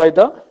been made by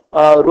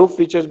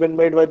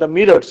the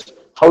mirrors,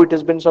 how it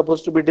has been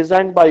supposed to be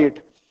designed by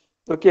it.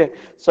 Okay,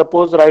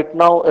 suppose right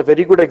now a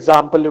very good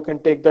example, you can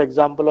take the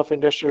example of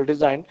industrial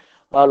design.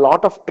 A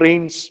lot of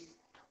trains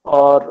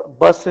or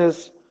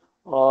buses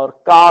or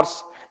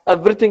cars,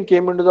 everything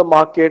came into the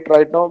market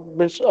right now.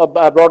 Means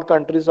abroad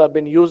countries have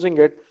been using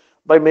it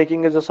by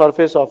making as a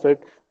surface of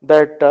it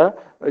that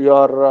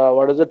your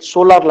what is it,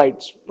 solar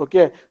lights.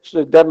 Okay,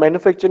 so they're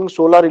manufacturing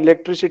solar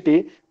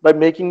electricity by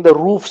making the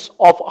roofs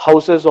of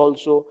houses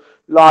also,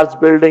 large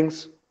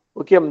buildings.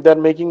 Okay, they're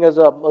making as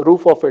a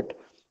roof of it,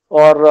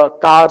 or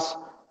cars,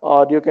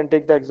 or you can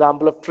take the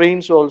example of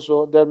trains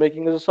also. They're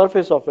making as a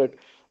surface of it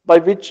by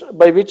which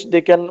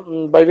they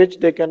can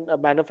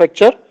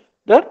manufacture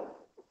their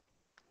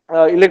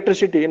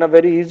electricity in a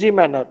very easy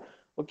manner.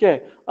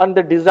 Okay, and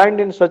they designed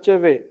in such a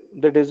way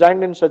that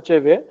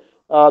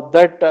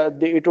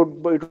it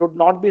would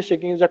not be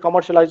seeking as a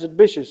commercialized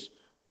basis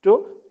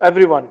to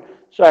everyone.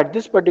 So at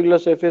this particular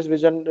surface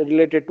vision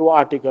related to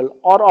article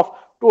or of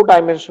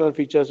two-dimensional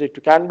features,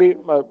 it can be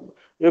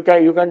you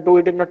can do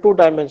it in a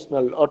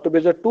two-dimensional, or to be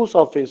a two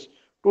surface,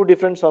 two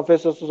different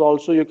surfaces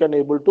also you can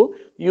able to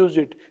use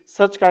it.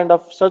 Such kind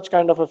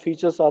of a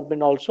features have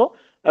been also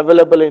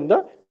available in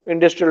the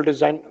industrial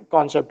design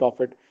concept of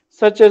it,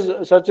 such as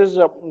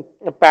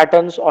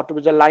patterns, or to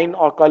be the line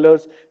or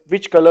colors,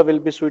 which color will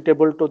be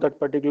suitable to that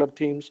particular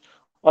themes,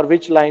 or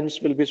which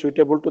lines will be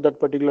suitable to that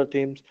particular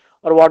themes,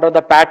 or what are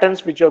the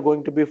patterns which you are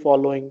going to be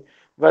following,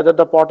 whether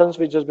the patterns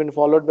which has been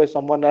followed by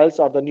someone else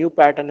or the new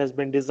pattern has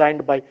been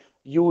designed by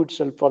you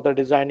itself for the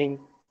designing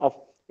of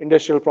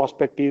industrial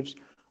perspectives.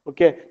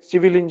 Okay,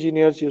 civil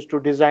engineers used to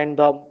design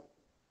the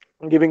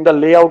giving the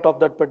layout of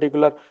that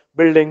particular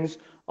buildings.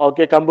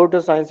 Okay,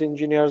 computer science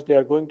engineers, they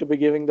are going to be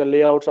giving the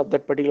layouts of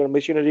that particular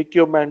machinery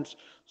equipments,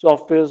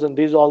 softwares, and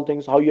these all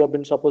things how you have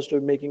been supposed to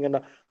be making and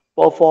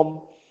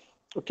perform.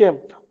 Okay,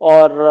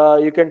 or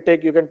you can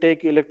take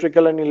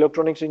electrical and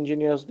electronics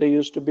engineers. They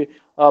used to be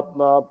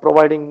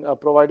providing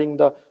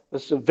the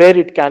where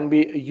it can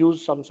be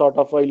used some sort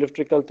of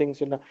electrical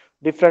things in a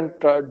different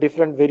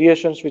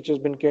variations which has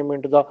been came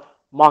into the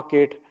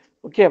market.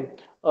 Okay,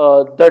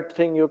 that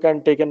thing you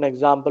can take an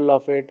example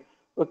of it.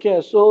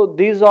 Okay, so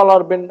these all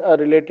are been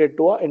related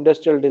to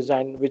industrial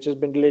design, which has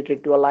been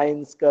related to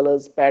lines,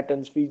 colors,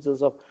 patterns,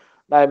 features of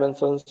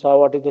dimensions, how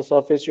what is the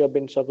surface you have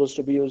been supposed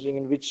to be using,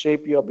 in which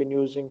shape you have been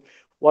using,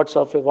 what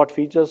surface, what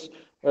features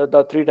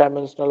the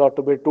three-dimensional or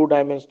to be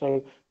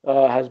two-dimensional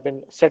has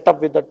been set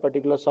up with that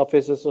particular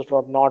surfaces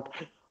or not.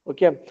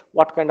 Okay,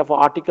 what kind of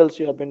articles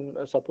you have been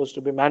supposed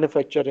to be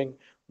manufacturing,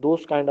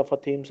 those kind of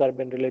themes have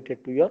been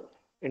related to your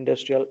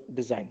industrial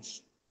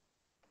designs.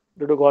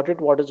 Did you got it?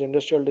 What is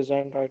industrial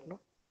design right now,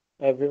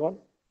 everyone?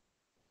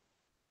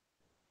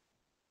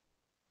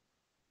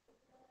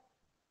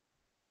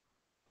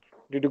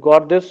 Did you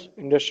got this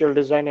industrial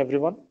design,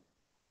 everyone?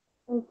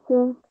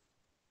 Okay.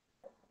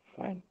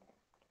 Fine.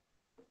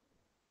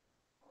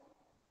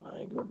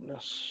 My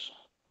goodness,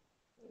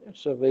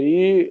 it's a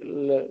very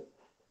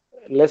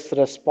less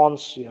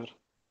response here.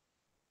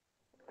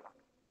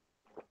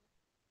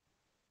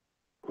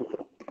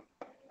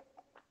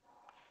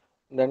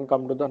 Then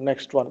come to the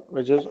next one,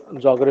 which is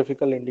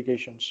geographical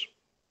indications.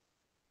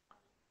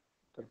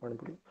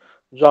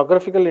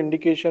 Geographical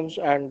indications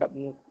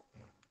and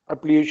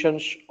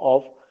applications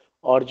of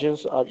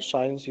origins are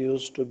signs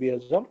used to be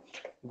as a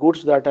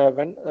goods that have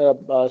an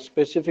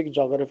specific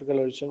geographical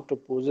origin to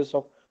possess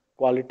of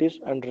qualities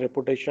and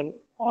reputation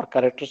or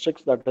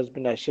characteristics that has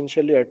been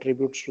essentially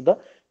attributes to the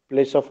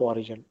place of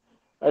origin.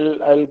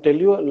 I'll tell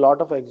you a lot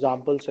of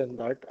examples in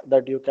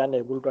that you can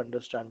able to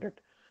understand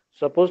it.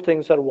 Suppose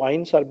things are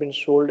wines are being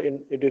sold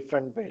in a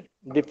different way,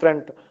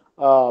 different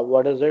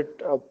what is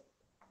it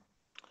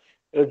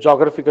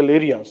geographical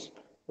areas.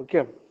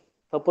 Okay,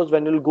 suppose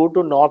when you'll go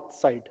to north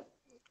side,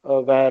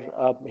 where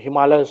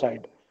Himalaya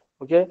side,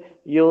 okay,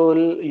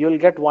 you'll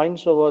get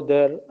wines over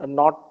there,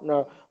 not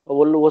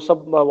वो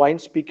सब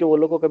wines P के वो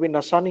लोग को कभी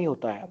नशा नहीं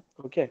होता है.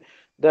 Okay,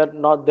 they'll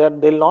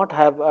not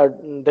have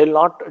they'll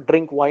not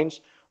drink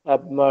wines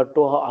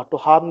to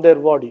harm their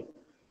body.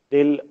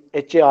 They'll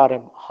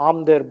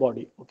harm their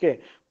body.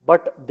 Okay,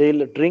 but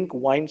they'll drink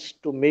wines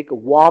to make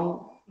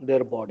warm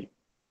their body.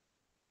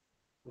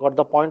 Got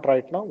the point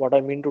right now? What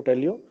I mean to tell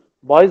you,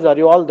 boys, are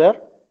you all there?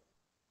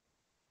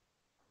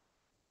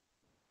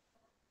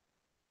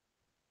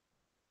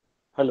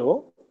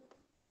 Hello.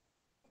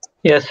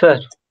 Yes, sir.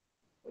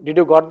 Did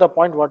you got the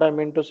point what I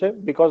mean to say?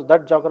 Because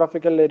that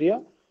geographical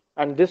area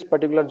and this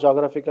particular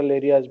geographical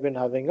area has been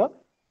having a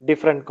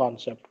different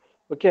concept.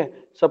 Okay,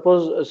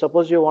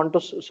 suppose you want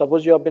to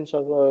suppose you have been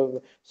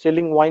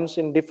selling wines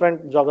in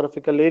different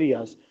geographical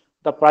areas.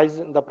 The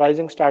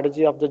pricing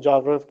strategy of the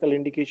geographical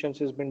indications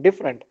has been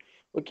different.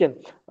 Okay,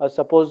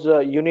 suppose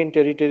union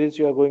territories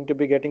you are going to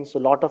be getting a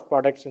lot of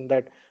products in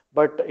that,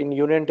 but in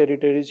union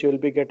territories you will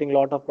be getting a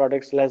lot of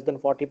products less than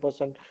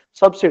 40%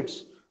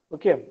 subsidies.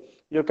 Okay,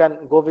 you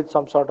can go with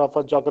some sort of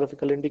a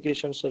geographical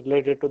indications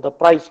related to the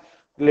price,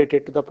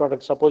 related to the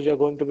product. Suppose you are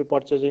going to be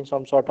purchasing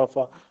some sort of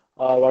a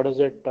what is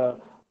it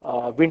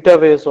winter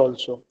wears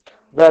also,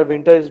 where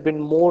winter has been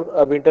more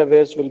winter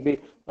wears will be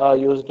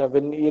used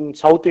when in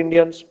South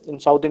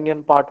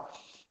Indian part,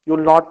 you'll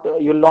not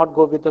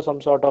go with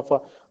some sort of a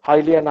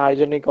highly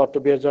unhygienic or to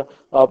be as a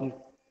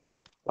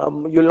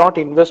you'll not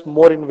invest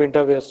more in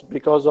winter wears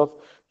because of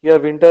here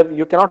winter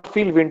you cannot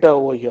feel winter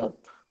over here.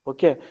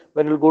 Okay,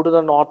 when you go to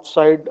the north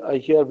side,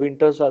 here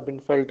winters have been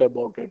felt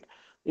about it.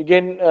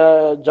 Again,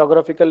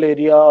 geographical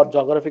area or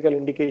geographical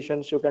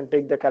indications, you can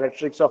take the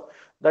characteristics of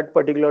that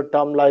particular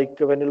term, like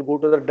when you go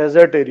to the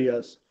desert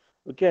areas.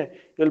 Okay,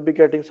 you'll be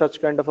getting such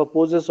kind of a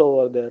poses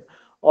over there.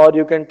 Or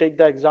you can take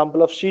the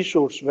example of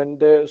seashores. When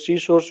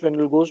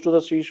you goes to the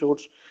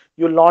seashores,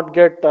 you'll not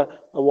get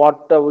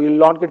you'll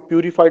not get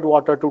purified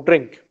water to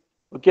drink.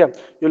 Okay,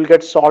 you'll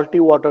get salty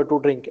water to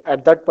drink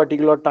at that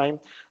particular time.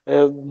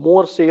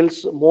 More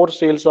sales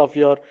of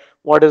your,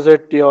 what is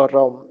it, your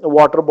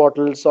water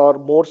bottles, or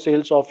more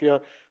sales of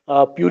your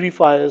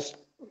purifiers.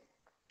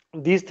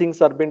 These things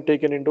are being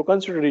taken into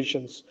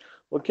considerations.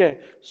 Okay,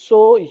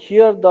 so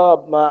here the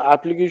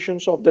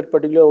applications of that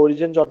particular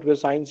origins or the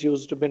science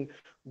used to been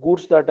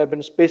goods that have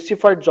been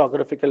specified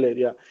geographical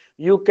area,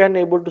 you can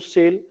able to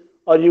sell,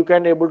 or you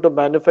can able to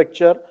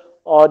manufacture,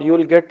 or you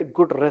will get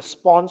good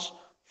response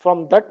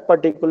from that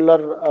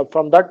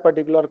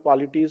particular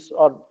qualities,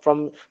 or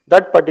from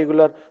that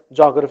particular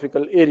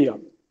geographical area.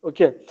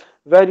 Okay,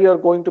 where you are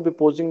going to be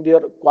posing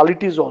their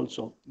qualities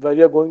also, where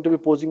you are going to be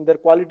posing their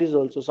qualities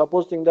also.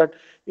 Suppose think that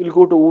you'll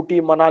go to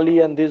Uti,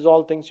 Manali, and these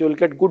all things, you will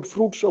get good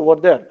fruits over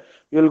there.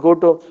 You'll go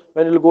to,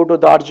 when you'll go to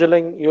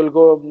Darjeeling, you'll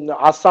go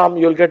Assam,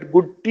 you'll get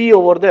good tea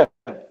over there.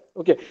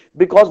 Okay,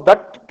 because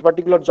that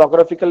particular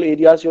geographical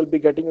areas, you'll be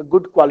getting a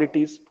good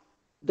qualities.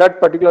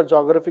 That particular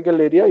geographical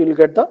area, you'll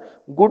get the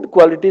good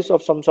qualities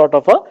of some sort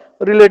of a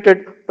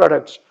related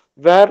products,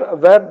 where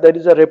there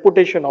is a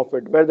reputation of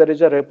it, where there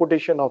is a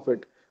reputation of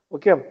it.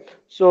 Okay,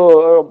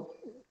 so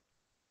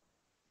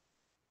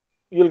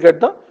you'll get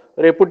the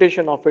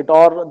reputation of it,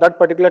 or that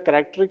particular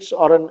characteristics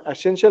or an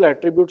essential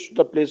attributes to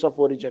the place of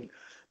origin,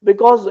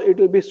 because it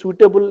will be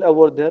suitable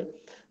over there.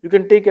 You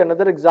can take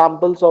another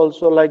examples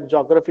also, like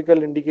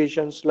geographical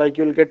indications, like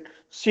you'll get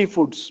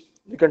seafoods.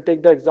 You can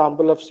take the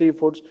example of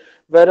seafoods.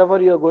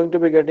 Wherever you're going to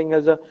be getting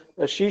as a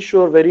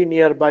seashore very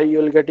nearby,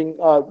 you'll getting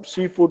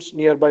seafoods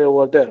nearby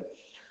over there.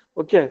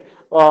 Okay,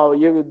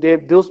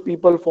 those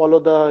people follow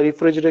the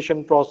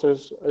refrigeration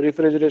process,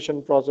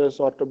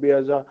 or to be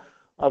as a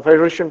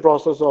filtration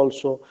process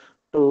also,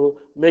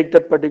 to make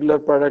that particular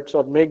products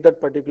or make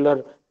that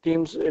particular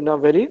themes in a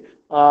very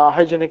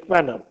hygienic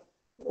manner.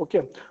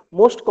 Okay,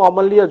 most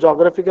commonly a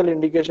geographical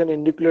indication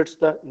indicates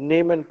the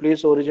name and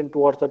place origin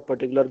towards that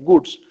particular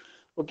goods.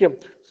 Okay,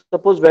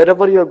 suppose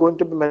wherever you are going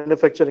to be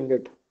manufacturing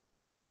it,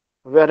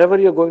 wherever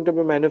you're going to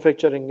be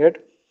manufacturing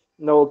it,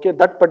 now okay,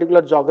 that particular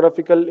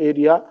geographical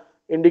area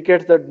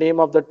indicates the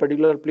name of that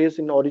particular place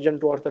in origin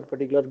towards that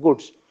particular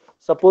goods.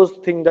 Suppose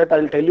think that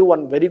I'll tell you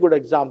one very good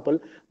example.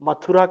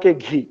 Mathura ke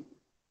ghee.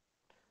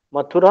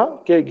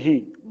 Mathura ke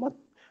ghee.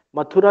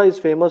 Mathura is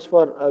famous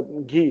for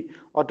ghee,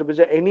 or to be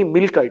say any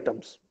milk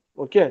items.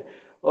 Okay,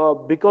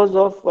 because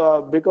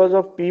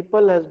of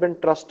people has been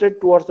trusted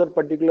towards that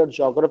particular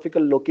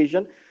geographical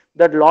location,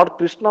 that Lord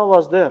Krishna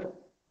was there.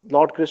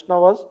 Lord Krishna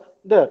was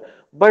there.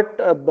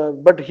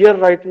 But here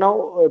right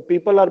now,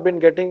 people are been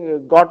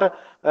getting got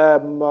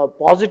a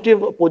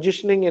positive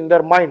positioning in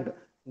their mind,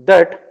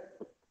 that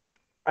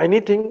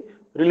anything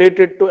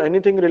related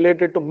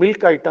to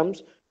milk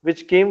items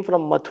which came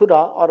from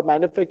Mathura, or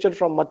manufactured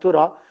from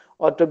Mathura,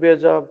 or to be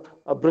as a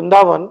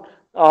Brindavan,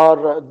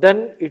 or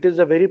then it is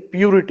a very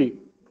purity.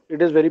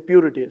 It is very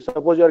purity.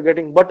 Suppose you are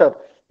getting butter,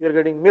 you are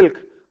getting milk,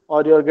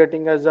 or you are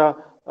getting as a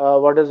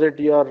what is it,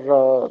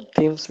 your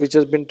themes which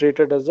has been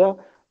treated as a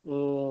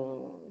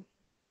mm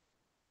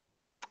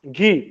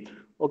ghee,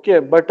 okay,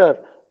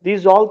 butter.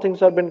 These all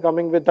things have been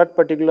coming with that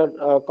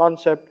particular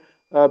concept.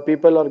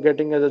 People are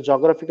getting as a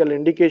geographical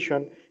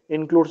indication,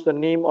 includes the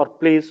name or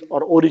place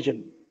or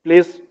origin.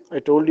 Place, I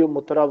told you,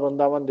 Muttara,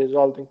 Vandavan, these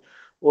all things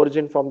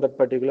origin from that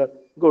particular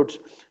goods.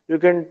 You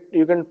can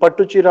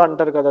Pattuchira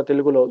antar kada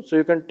Telugulo. So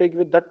you can take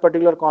with that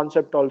particular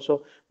concept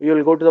also. You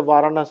will go to the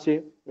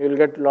Varanasi, you will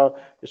get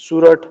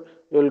Surat,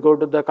 you will go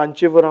to the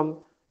Kanchipuram.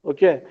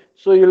 Okay,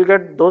 so you'll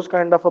get those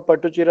kind of a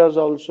Pattuchiras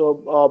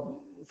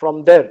also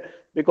from there,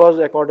 because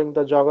according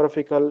to the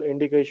geographical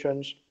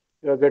indications,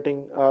 you're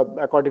getting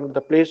according to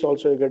the place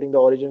also, you're getting the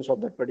origins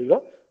of that particular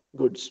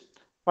goods.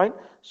 Fine.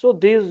 So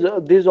these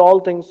all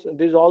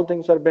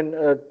things have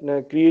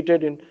been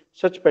created in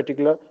such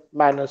particular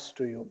manners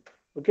to you.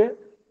 Okay,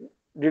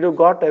 did you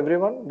got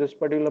everyone this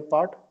particular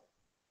part?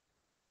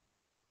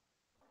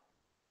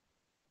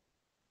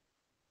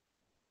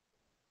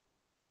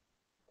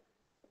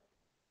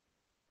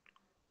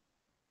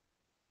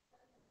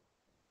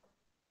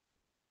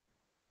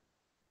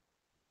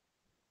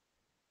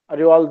 Are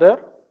you all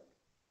there?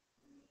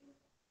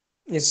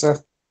 Yes,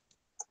 sir.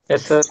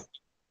 Yes, sir.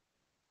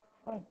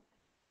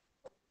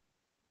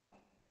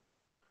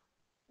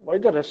 Why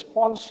the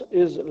response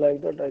is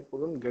like that? I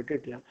couldn't get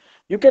it. Yeah,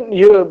 you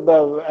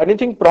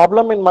anything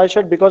problem in my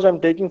side, because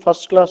I'm taking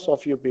first class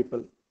of you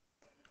people.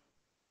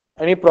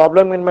 Any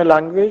problem in my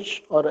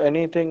language or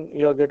anything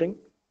you're getting?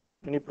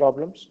 Any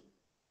problems?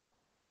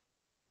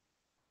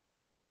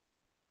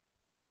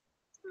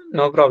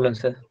 No problem,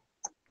 sir.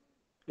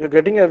 You're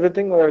getting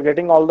everything, you're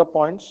getting all the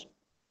points.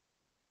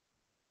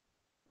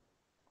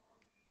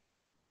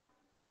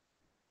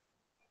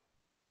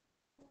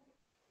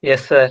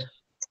 Yes, sir.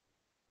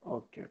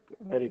 Okay, okay.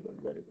 Very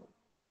good, very good.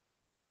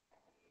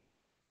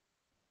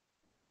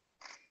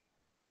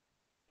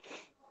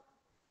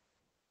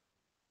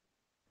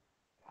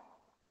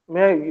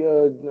 May I,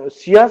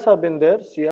 Sias have been there? Sias?